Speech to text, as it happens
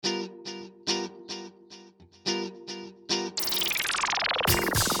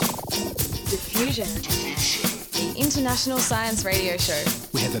Diffusion, the international science radio show.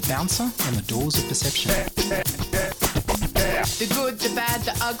 We have a bouncer on the doors of perception. The good, the bad,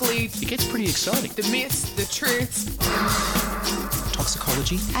 the ugly. It gets pretty exciting. The myths, the truths.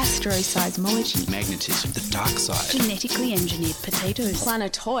 Toxicology. Astroseismology. Magnetism. The dark side. Genetically engineered potatoes.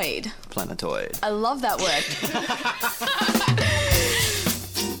 Planetoid. Planetoid. I love that word.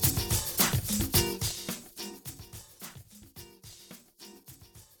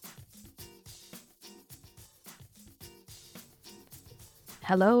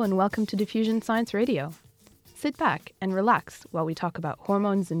 Hello and welcome to Diffusion Science Radio. Sit back and relax while we talk about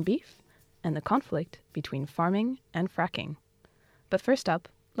hormones in beef and the conflict between farming and fracking. But first up,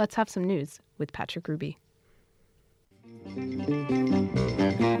 let's have some news with Patrick Ruby.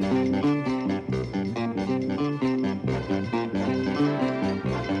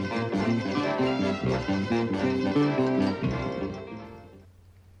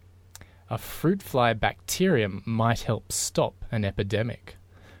 A fruit fly bacterium might help stop an epidemic.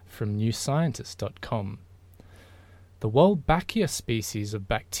 From newscientist.com. The Wolbachia species of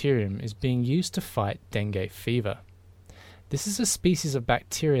bacterium is being used to fight dengue fever. This is a species of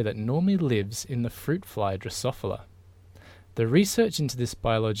bacteria that normally lives in the fruit fly Drosophila. The research into this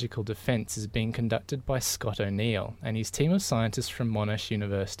biological defence is being conducted by Scott O'Neill and his team of scientists from Monash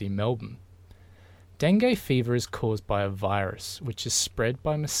University, Melbourne. Dengue fever is caused by a virus, which is spread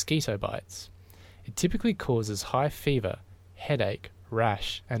by mosquito bites. It typically causes high fever, headache,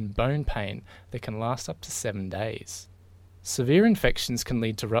 rash, and bone pain that can last up to 7 days. Severe infections can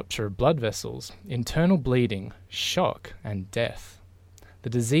lead to rupture of blood vessels, internal bleeding, shock, and death. The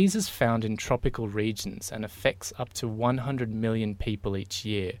disease is found in tropical regions and affects up to 100 million people each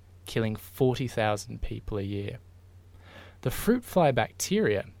year, killing 40,000 people a year. The fruit fly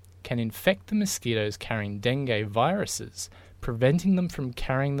bacteria can infect the mosquitoes carrying dengue viruses, preventing them from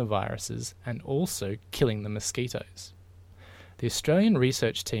carrying the viruses and also killing the mosquitoes. The Australian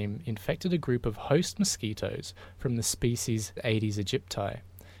research team infected a group of host mosquitoes from the species Aedes aegypti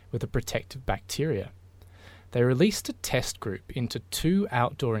with a protective bacteria. They released a test group into 2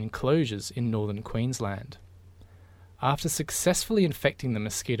 outdoor enclosures in northern Queensland. After successfully infecting the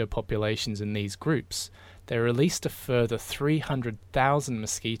mosquito populations in these groups, they released a further 300,000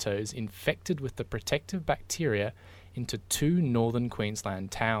 mosquitoes infected with the protective bacteria into 2 northern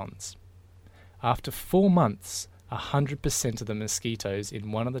Queensland towns. After 4 months, 100% of the mosquitoes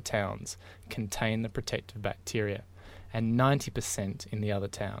in one of the towns contain the protective bacteria, and 90% in the other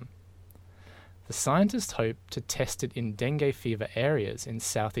town. The scientists hope to test it in dengue fever areas in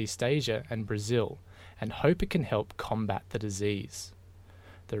Southeast Asia and Brazil, and hope it can help combat the disease.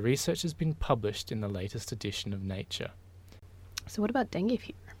 The research has been published in the latest edition of Nature. So what about dengue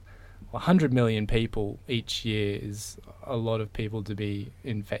fever? 100 million people each year is a lot of people to be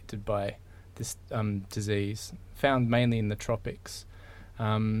infected by this disease, found mainly in the tropics.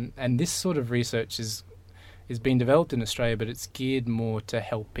 And this sort of research is being developed in Australia, but it's geared more to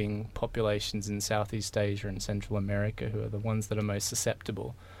helping populations in Southeast Asia and Central America, who are the ones that are most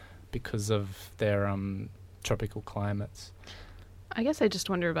susceptible because of their tropical climates. I guess I just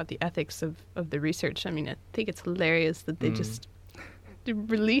wonder about the ethics of the research. I mean, I think it's hilarious that they just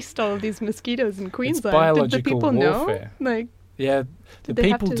released all of these mosquitoes in Queensland. It's biological Did the people warfare. know? Yeah, the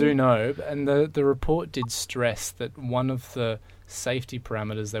people do know, and the report did stress that one of the safety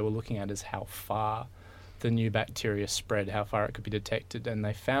parameters they were looking at is how far the new bacteria spread, how far it could be detected, and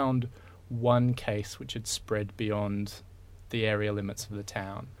they found one case which had spread beyond the area limits of the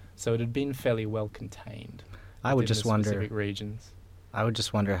town. So it had been fairly well contained. I would just wonder specific regions. I would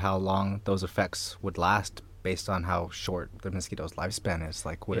just wonder how long those effects would last based on how short the mosquito's lifespan is.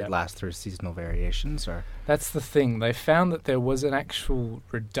 Like, would it last through seasonal variations, or? That's the thing. They found that there was an actual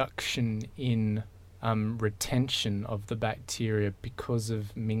reduction in retention of the bacteria because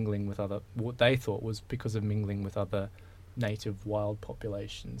of mingling with what they thought was because of mingling with other native wild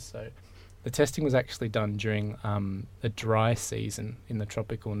populations. So the testing was actually done during a dry season in the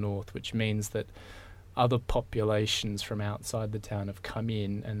tropical north, which means that other populations from outside the town have come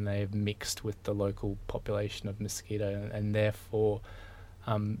in and they've mixed with the local population of mosquito, and therefore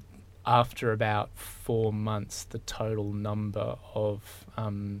after about 4 months the total number of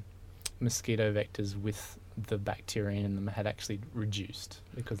mosquito vectors with the bacteria in them had actually reduced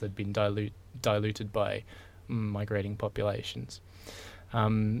because they'd been diluted by migrating populations.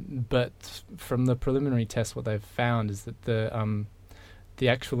 But from the preliminary tests, what they've found is that the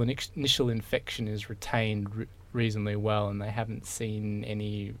actual initial infection is retained reasonably well, and they haven't seen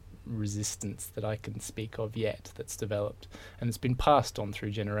any resistance that I can speak of yet that's developed, and it's been passed on through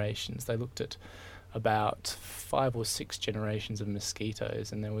generations. They looked at about 5 or 6 generations of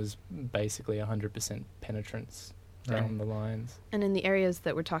mosquitoes, and there was basically 100% penetrance down the lines. And in the areas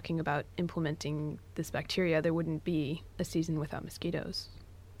that we're talking about implementing this bacteria, there wouldn't be a season without mosquitoes.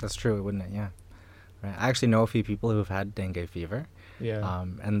 That's true, wouldn't it? Yeah. Right. I actually know a few people who've had dengue fever. Yeah.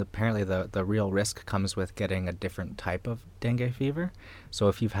 And apparently the real risk comes with getting a different type of dengue fever. So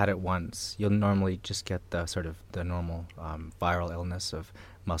if you've had it once, you'll normally just get the sort of the normal viral illness of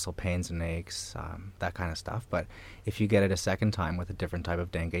muscle pains and aches, that kind of stuff. But if you get it a second time with a different type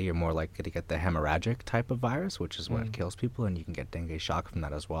of dengue, you're more likely to get the hemorrhagic type of virus, which is what kills people, and you can get dengue shock from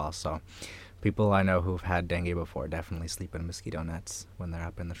that as well. So people I know who've had dengue before definitely sleep in mosquito nets when they're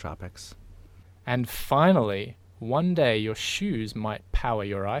up in the tropics. And finally, one day your shoes might power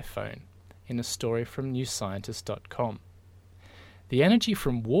your iPhone, in a story from newscientist.com. The energy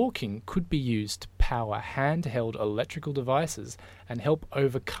from walking could be used to power handheld electrical devices and help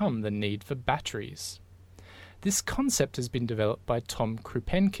overcome the need for batteries. This concept has been developed by Tom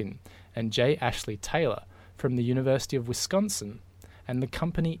Krupenkin and J. Ashley Taylor from the University of Wisconsin and the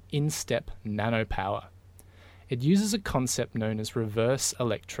company InStep Nanopower. It uses a concept known as reverse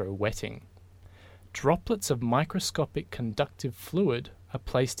electrowetting. Droplets of microscopic conductive fluid are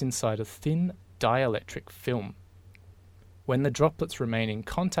placed inside a thin dielectric film. When the droplets remain in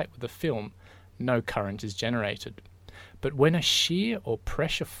contact with the film, no current is generated. But when a shear or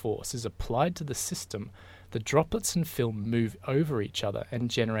pressure force is applied to the system, the droplets and film move over each other and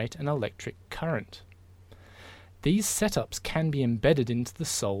generate an electric current. These setups can be embedded into the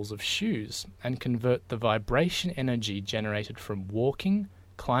soles of shoes and convert the vibration energy generated from walking,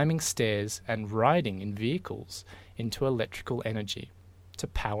 climbing stairs, and riding in vehicles into electrical energy to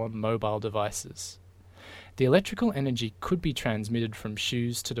power mobile devices. The electrical energy could be transmitted from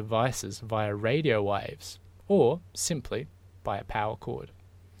shoes to devices via radio waves, or simply by a power cord.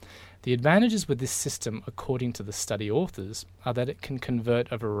 The advantages with this system, according to the study authors, are that it can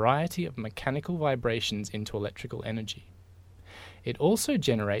convert a variety of mechanical vibrations into electrical energy. It also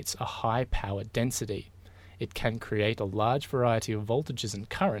generates a high power density. It can create a large variety of voltages and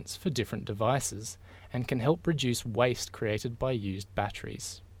currents for different devices, and can help reduce waste created by used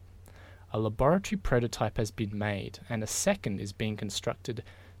batteries. A laboratory prototype has been made, and a second is being constructed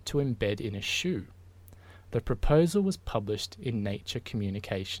to embed in a shoe. The proposal was published in Nature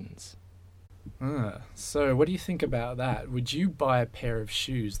Communications. So what do you think about that? Would you buy a pair of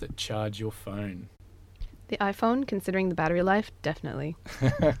shoes that charge your phone? The iPhone, considering the battery life, definitely.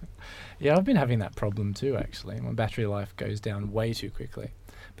 Yeah, I've been having that problem too, actually. My battery life goes down way too quickly.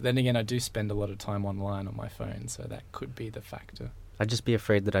 But then again, I do spend a lot of time online on my phone, so that could be the factor. I'd just be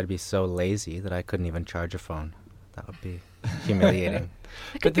afraid that I'd be so lazy that I couldn't even charge a phone. That would be humiliating.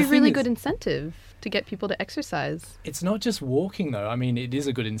 It could be a really good incentive to get people to exercise. It's not just walking, though. I mean, it is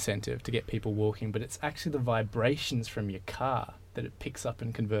a good incentive to get people walking, but it's actually the vibrations from your car that it picks up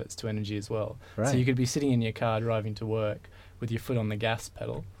and converts to energy as well. Right. So you could be sitting in your car driving to work with your foot on the gas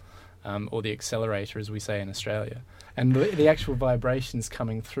pedal, or the accelerator, as we say in Australia, and the actual vibrations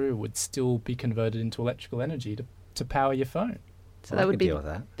coming through would still be converted into electrical energy to power your phone. So Well, that I would could be deal with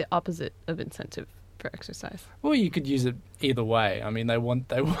that. the opposite of incentive for exercise. Well, you could use it either way. I mean, they want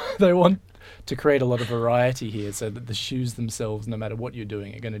to create a lot of variety here, so that the shoes themselves, no matter what you're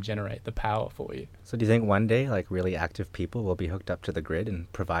doing, are going to generate the power for you. So do you think one day, like, really active people will be hooked up to the grid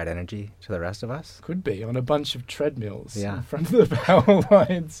and provide energy to the rest of us? Could be on a bunch of treadmills Yeah. in front of the power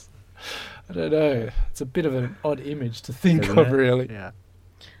lines. I don't know. It's a bit of an odd image to think Isn't of, it? really. Yeah.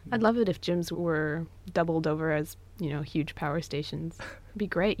 I'd love it if gyms were doubled over as, huge power stations. It'd be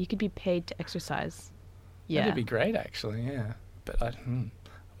great. You could be paid to exercise. Yeah. That'd be great, actually, yeah. But I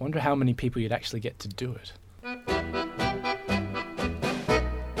wonder how many people you'd actually get to do it.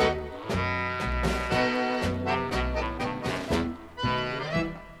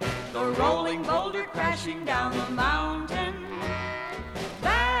 The rolling boulder crashing down the mountain.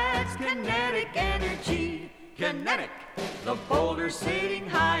 That's kinetic energy. Kinetic. The boulder sitting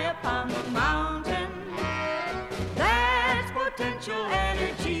high upon the mountain. That's potential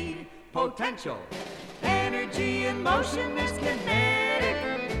energy. Potential. Energy in motion is kinetic.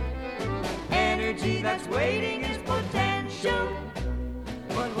 Energy that's waiting is potential.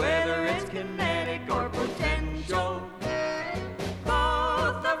 But whether it's kinetic or potential,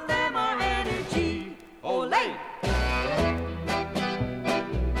 both of them are energy. Olay!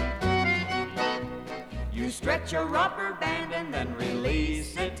 You stretch a rubber band and then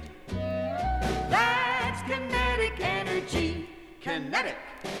release it. That's kinetic energy. Kinetic.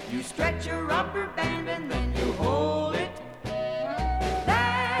 You stretch a rubber band and then you hold it.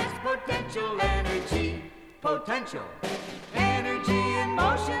 That's potential energy. Potential. Energy in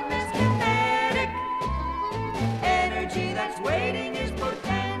motion is kinetic.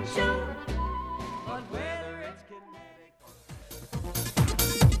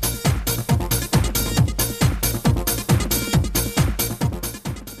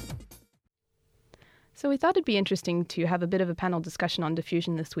 So we thought it'd be interesting to have a bit of a panel discussion on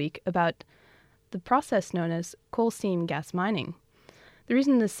diffusion this week about the process known as coal seam gas mining. The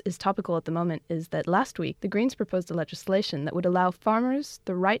reason this is topical at the moment is that last week the Greens proposed a legislation that would allow farmers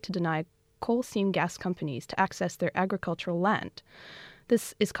the right to deny coal seam gas companies to access their agricultural land.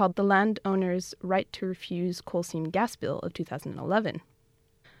 This is called the Landowners' Right to Refuse Coal Seam Gas Bill of 2011.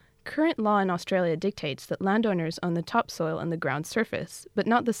 Current law in Australia dictates that landowners own the topsoil and the ground surface, but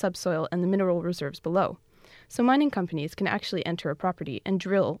not the subsoil and the mineral reserves below. So mining companies can actually enter a property and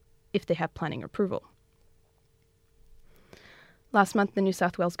drill if they have planning approval. Last month, the New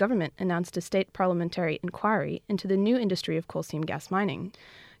South Wales government announced a state parliamentary inquiry into the new industry of coal seam gas mining.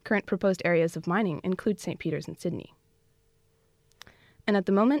 Current proposed areas of mining include St. Peters and Sydney. And at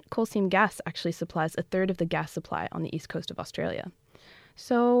the moment, coal seam gas actually supplies a third of the gas supply on the east coast of Australia.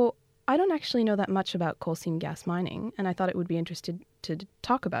 So I don't actually know that much about coal seam gas mining, and I thought it would be interesting to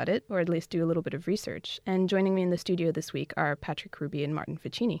talk about it, or at least do a little bit of research. And joining me in the studio this week are Patrick Ruby and Martin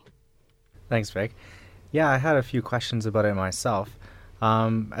Ficini. Thanks, Vic. Yeah, I had a few questions about it myself.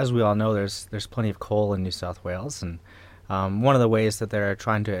 As we all know, there's plenty of coal in New South Wales, and one of the ways that they're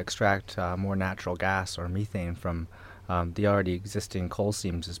trying to extract more natural gas or methane from the already existing coal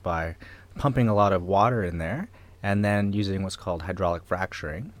seams is by pumping a lot of water in there and then using what's called hydraulic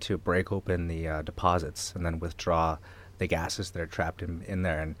fracturing to break open the deposits and then withdraw the gases that are trapped in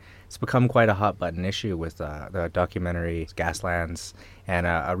there. And it's become quite a hot button issue with the documentary Gaslands and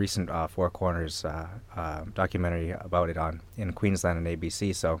a recent Four Corners documentary about it in Queensland and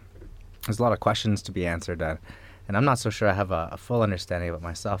ABC. So there's a lot of questions to be answered, and I'm not so sure I have a full understanding of it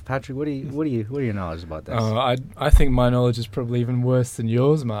myself. Patrick, what are your knowledge about this? I think my knowledge is probably even worse than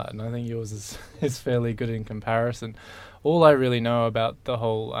yours, Martin. I think yours is fairly good in comparison. All I really know about the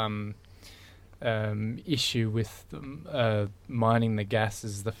whole issue with mining the gas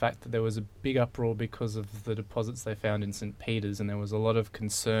is the fact that there was a big uproar because of the deposits they found in St. Peters, and there was a lot of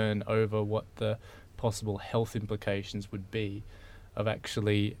concern over what the possible health implications would be of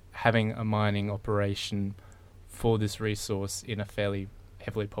actually having a mining operation for this resource in a fairly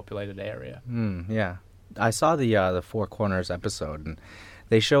heavily populated area. Yeah, I saw the Four Corners episode, and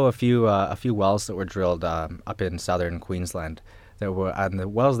they show a few wells that were drilled up in southern Queensland. And the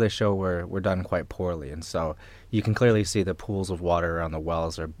wells they show were done quite poorly, and so you can clearly see the pools of water around the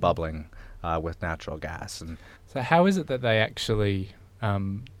wells are bubbling with natural gas. And so, how is it that they actually?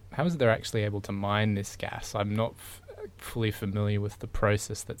 How is it they're actually able to mine this gas? I'm not fully familiar with the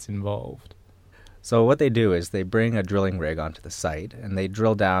process that's involved. So what they do is they bring a drilling rig onto the site, and they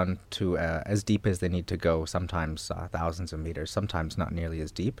drill down to as deep as they need to go, sometimes thousands of meters, sometimes not nearly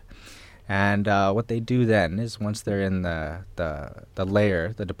as deep. And what they do then is once they're in the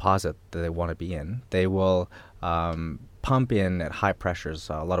layer, the deposit that they want to be in, they will pump in at high pressures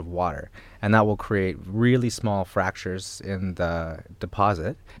a lot of water. And that will create really small fractures in the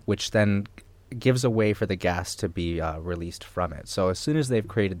deposit, which then gives a way for the gas to be released from it. So as soon as they've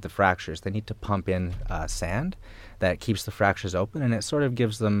created the fractures, they need to pump in sand that keeps the fractures open, and it sort of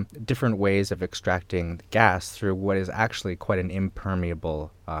gives them different ways of extracting the gas through what is actually quite an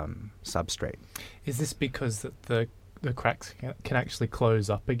impermeable substrate. Is this because that the cracks can actually close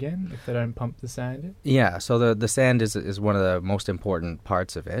up again if they don't pump the sand in? Yeah, so the sand is one of the most important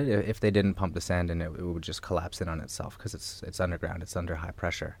parts of it. If they didn't pump the sand in, it would just collapse in on itself because it's underground, it's under high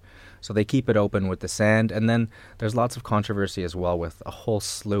pressure. So they keep it open with the sand, and then there's lots of controversy as well with a whole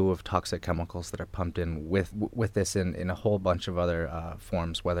slew of toxic chemicals that are pumped in with this in a whole bunch of other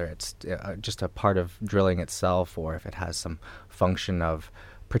forms, whether it's just a part of drilling itself or if it has some function of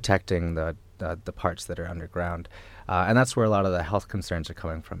protecting the parts that are underground. And that's where a lot of the health concerns are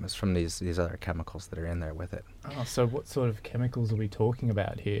coming from, is from these other chemicals that are in there with it. Oh, so what sort of chemicals are we talking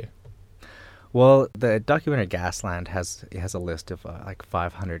about here? Well, the documentary Gasland has a list of like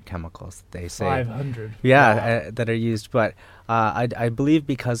 500 chemicals. They say 500. Yeah, wow. That are used. But I believe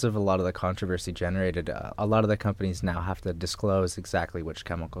because of a lot of the controversy generated, a lot of the companies now have to disclose exactly which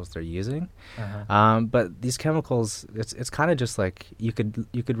chemicals they're using. Uh-huh. But these chemicals, it's kind of just like you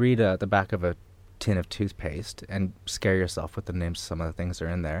could read the back of a tin of toothpaste and scare yourself with the names of some of the things that are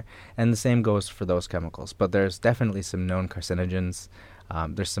in there. And the same goes for those chemicals. But there's definitely some known carcinogens.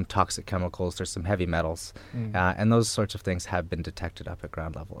 There's some toxic chemicals, there's some heavy metals, and those sorts of things have been detected up at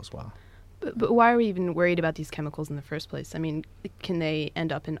ground level as well. But why are we even worried about these chemicals in the first place? I mean, can they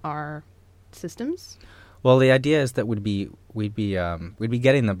end up in our systems? Well, the idea is that we'd be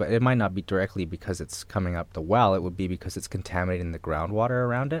getting them, but it might not be directly because it's coming up the well. It would be because it's contaminating the groundwater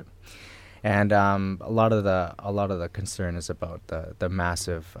around it. And a lot of the concern is about the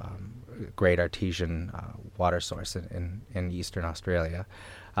massive Great Artesian water source in Eastern Australia,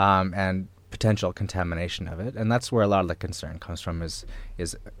 and potential contamination of it. And that's where a lot of the concern comes from is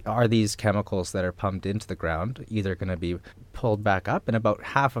are these chemicals that are pumped into the ground either going to be pulled back up, and about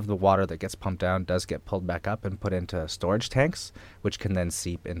half of the water that gets pumped down does get pulled back up and put into storage tanks, which can then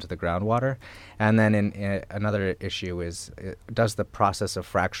seep into the groundwater. And then another issue is, does the process of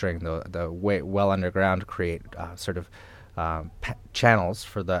fracturing the well underground create channels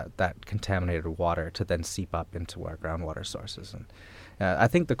for that contaminated water to then seep up into our groundwater sources? And I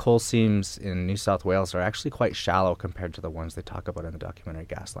think the coal seams in New South Wales are actually quite shallow compared to the ones they talk about in the documentary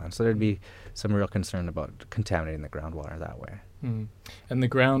Gasland. So there'd be some real concern about contaminating the groundwater that way. Mm. And the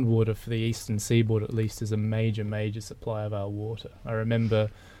groundwater for the eastern seaboard, at least, is a major, major supply of our water. I remember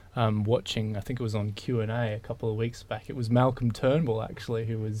watching, I think it was on Q&A a couple of weeks back, it was Malcolm Turnbull, actually,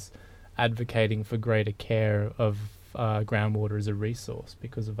 who was advocating for greater care of groundwater as a resource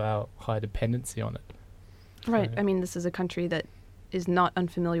because of our high dependency on it. Right. So, I mean, this is a country that is not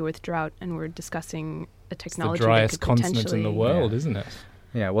unfamiliar with drought, and we're discussing a technology it's the driest that could continent in the world, isn't it?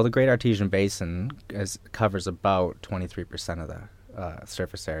 Yeah, well, the Great Artesian Basin covers about 23% of the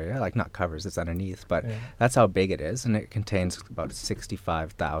surface area. Like, not covers, it's underneath, but that's how big it is, and it contains about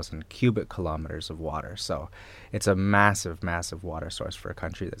 65,000 cubic kilometers of water. So it's a massive, massive water source for a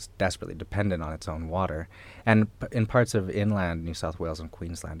country that's desperately dependent on its own water. And in parts of inland New South Wales and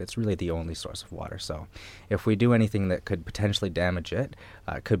Queensland, it's really the only source of water. So if we do anything that could potentially damage it,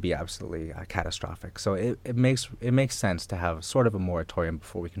 it could be absolutely catastrophic. So it makes sense to have sort of a moratorium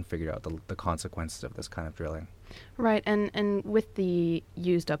before we can figure out the consequences of this kind of drilling. Right, and with the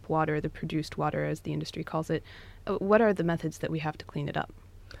used up water, the produced water, as the industry calls it, what are the methods that we have to clean it up?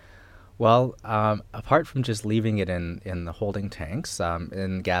 Well, apart from just leaving it in the holding tanks,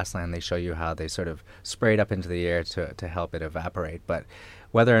 in Gasland they show you how they sort of spray it up into the air to help it evaporate. But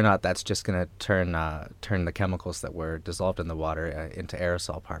whether or not that's just going to turn the chemicals that were dissolved in the water into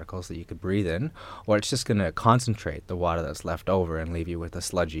aerosol particles that you could breathe in, or it's just going to concentrate the water that's left over and leave you with a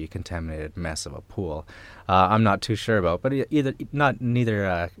sludgy, contaminated mess of a pool, I'm not too sure about. But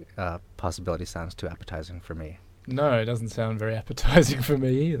neither possibility sounds too appetizing for me. No, it doesn't sound very appetizing for me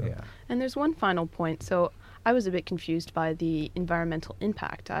either. Yeah. And there's one final point. So I was a bit confused by the environmental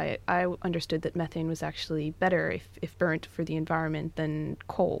impact. I understood that methane was actually better if burnt for the environment than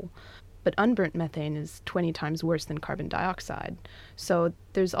coal. But unburnt methane is 20 times worse than carbon dioxide. So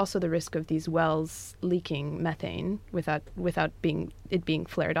there's also the risk of these wells leaking methane without it being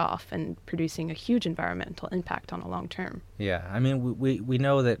flared off and producing a huge environmental impact on a long term. Yeah, I mean, we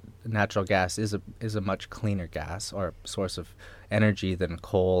know that natural gas is a much cleaner gas or source of energy than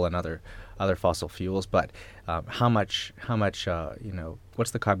coal and other fossil fuels. But how much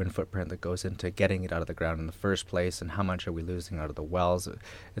what's the carbon footprint that goes into getting it out of the ground in the first place, and how much are we losing out of the wells?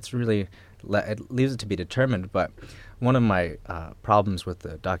 It's really it leaves it to be determined. But one of my problems with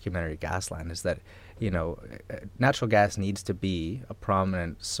the documentary Gasland is that natural gas needs to be a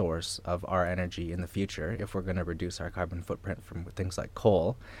prominent source of our energy in the future if we're going to reduce our carbon footprint from things like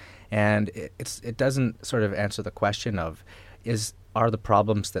coal. And it doesn't sort of answer the question of are the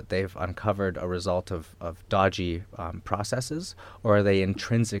problems that they've uncovered a result of dodgy processes, or are they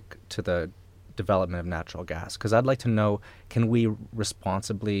intrinsic to the development of natural gas? Because I'd like to know, can we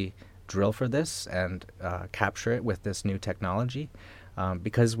responsibly drill for this and capture it with this new technology?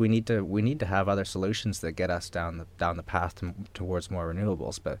 Because we need to have other solutions that get us down the path towards more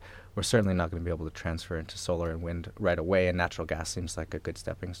renewables, but we're certainly not going to be able to transfer into solar and wind right away, and natural gas seems like a good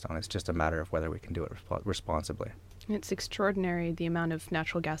stepping stone. It's just a matter of whether we can do it responsibly. It's extraordinary the amount of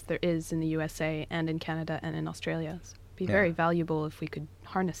natural gas there is in the USA and in Canada and in Australia. It'd be very valuable if we could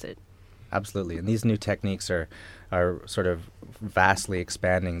harness it. Absolutely, and these new techniques are sort of vastly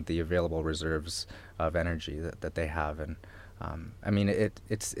expanding the available reserves of energy that they have, and I mean, it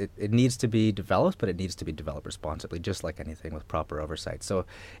needs to be developed, but it needs to be developed responsibly, just like anything with proper oversight. So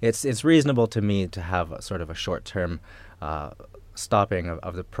it's reasonable to me to have a sort of a short-term stopping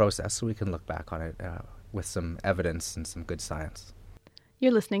of the process, so we can look back on it with some evidence and some good science.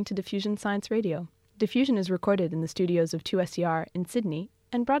 You're listening to Diffusion Science Radio. Diffusion is recorded in the studios of 2SER in Sydney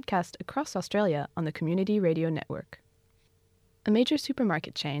and broadcast across Australia on the Community Radio Network. A major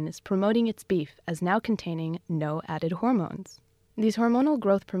supermarket chain is promoting its beef as now containing no added hormones. These hormonal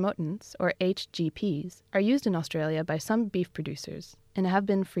growth promotants, or HGPs, are used in Australia by some beef producers and have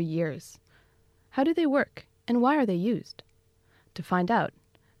been for years. How do they work, and why are they used? To find out,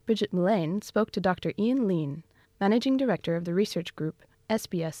 Bridget Mullane spoke to Dr. Ian Lean, Managing Director of the research group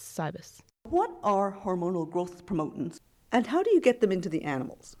SBS Cibus. What are hormonal growth promotants, and how do you get them into the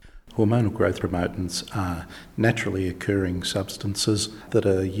animals? Hormonal growth promotants are naturally occurring substances that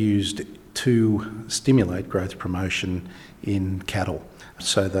are used to stimulate growth promotion in cattle.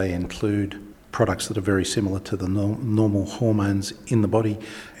 So they include products that are very similar to the normal hormones in the body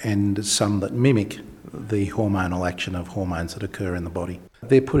and some that mimic the hormonal action of hormones that occur in the body.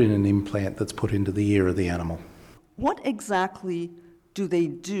 They're put in an implant that's put into the ear of the animal. What exactly do they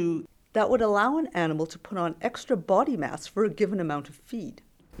do that would allow an animal to put on extra body mass for a given amount of feed?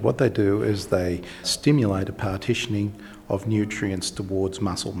 What they do is they stimulate a partitioning of nutrients towards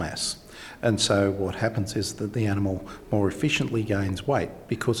muscle mass. And so what happens is that the animal more efficiently gains weight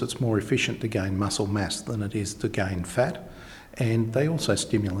because it's more efficient to gain muscle mass than it is to gain fat. And they also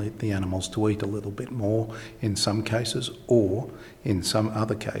stimulate the animals to eat a little bit more in some cases, or in some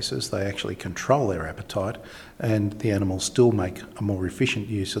other cases they actually control their appetite and the animals still make a more efficient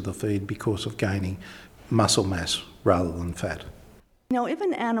use of the feed because of gaining muscle mass rather than fat. Now, if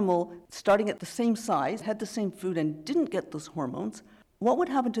an animal starting at the same size had the same food and didn't get those hormones, what would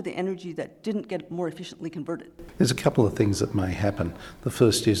happen to the energy that didn't get more efficiently converted? There's a couple of things that may happen. The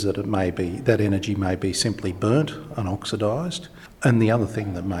first is that that energy may be simply burnt and oxidised. And the other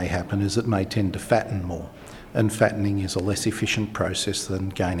thing that may happen is it may tend to fatten more. And fattening is a less efficient process than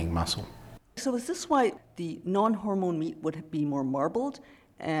gaining muscle. So is this why the non-hormone meat would be more marbled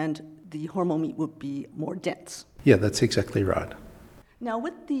and the hormone meat would be more dense? Yeah, that's exactly right. Now,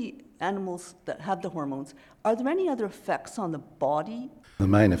 with the animals that have the hormones, are there any other effects on the body? The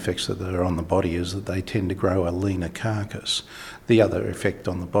main effects that are on the body is that they tend to grow a leaner carcass. The other effect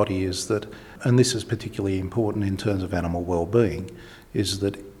on the body is that, and this is particularly important in terms of animal well-being, is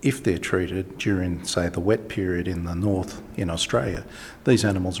that if they're treated during, say, the wet period in the north in Australia, these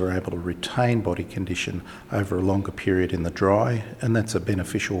animals are able to retain body condition over a longer period in the dry, and that's a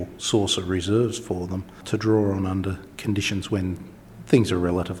beneficial source of reserves for them to draw on under conditions when things are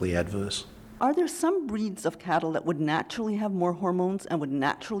relatively adverse. Are there some breeds of cattle that would naturally have more hormones and would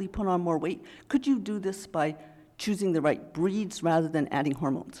naturally put on more weight? Could you do this by choosing the right breeds rather than adding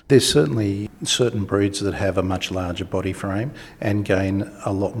hormones? There's certainly certain breeds that have a much larger body frame and gain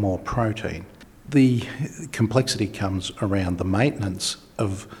a lot more protein. The complexity comes around the maintenance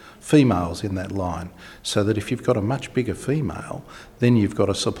of females in that line, so that if you've got a much bigger female, then you've got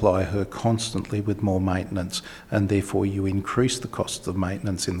to supply her constantly with more maintenance, and therefore you increase the costs of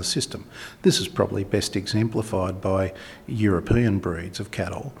maintenance in the system. This is probably best exemplified by European breeds of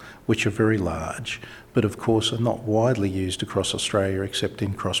cattle, which are very large, but of course are not widely used across Australia except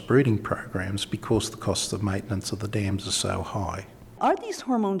in crossbreeding programs because the costs of maintenance of the dams are so high. Are these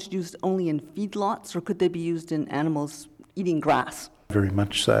hormones used only in feedlots, or could they be used in animals eating grass? Very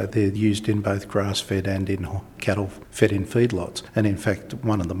much so. They're used in both grass-fed and in cattle fed in feedlots. And in fact,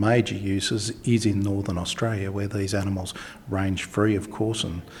 one of the major uses is in northern Australia, where these animals range free, of course,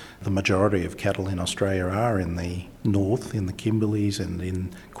 and the majority of cattle in Australia are in the north, in the Kimberleys and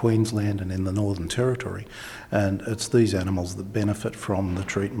in Queensland and in the Northern Territory. And it's these animals that benefit from the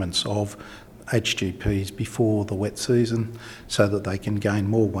treatments of HGPs before the wet season so that they can gain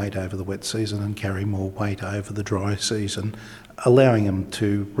more weight over the wet season and carry more weight over the dry season, allowing them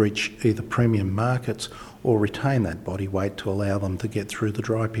to reach either premium markets or retain that body weight to allow them to get through the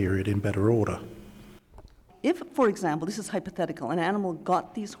dry period in better order. If, for example, this is hypothetical, an animal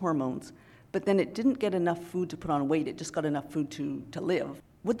got these hormones, but then it didn't get enough food to put on weight, it just got enough food to live,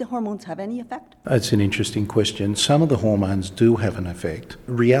 would the hormones have any effect? That's an interesting question. Some of the hormones do have an effect.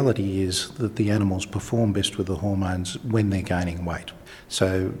 Reality is that the animals perform best with the hormones when they're gaining weight.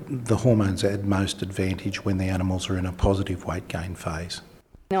 So the hormones add most advantage when the animals are in a positive weight gain phase.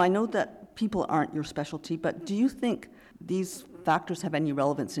 Now, I know that people aren't your specialty, but do you think these factors have any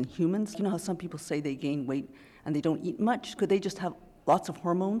relevance in humans? You know how some people say they gain weight and they don't eat much? Could they just have lots of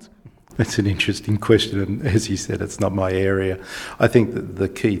hormones? That's an interesting question, and as you said, it's not my area. I think that the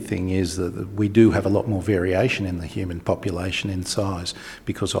key thing is that we do have a lot more variation in the human population in size,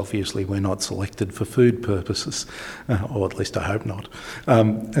 because obviously we're not selected for food purposes, or at least I hope not.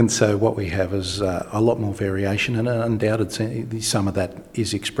 And so what we have is a lot more variation, and undoubtedly some of that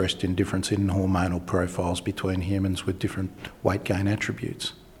is expressed in difference in hormonal profiles between humans with different weight gain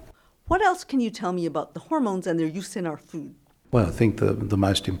attributes. What else can you tell me about the hormones and their use in our food? Well, I think the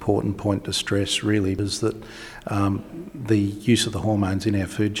most important point to stress really is that the use of the hormones in our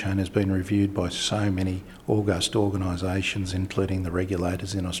food chain has been reviewed by so many august organisations, including the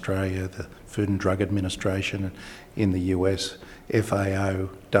regulators in Australia, the Food and Drug Administration in the US, FAO,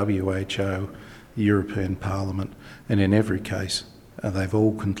 WHO, European Parliament, and in every case they've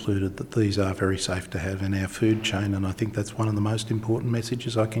all concluded that these are very safe to have in our food chain, and I think that's one of the most important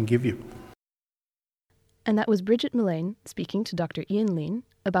messages I can give you. And that was Bridget Mullane speaking to Dr. Ian Lean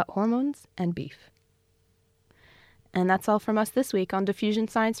about hormones and beef. And that's all from us this week on Diffusion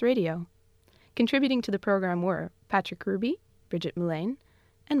Science Radio. Contributing to the program were Patrick Ruby, Bridget Mullane,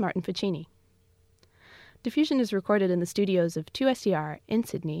 and Martin Ficini. Diffusion is recorded in the studios of 2SER in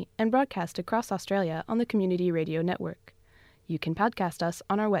Sydney and broadcast across Australia on the Community Radio Network. You can podcast us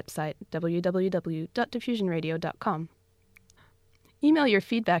on our website, www.diffusionradio.com. Email your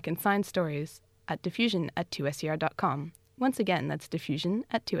feedback and science stories at diffusion@2ser.com. Once again, that's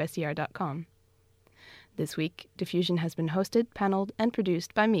diffusion@2ser.com. This week, Diffusion has been hosted, panelled, and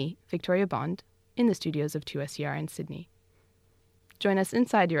produced by me, Victoria Bond, in the studios of 2SER in Sydney. Join us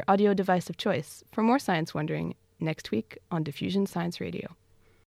inside your audio device of choice for more science wondering next week on Diffusion Science Radio.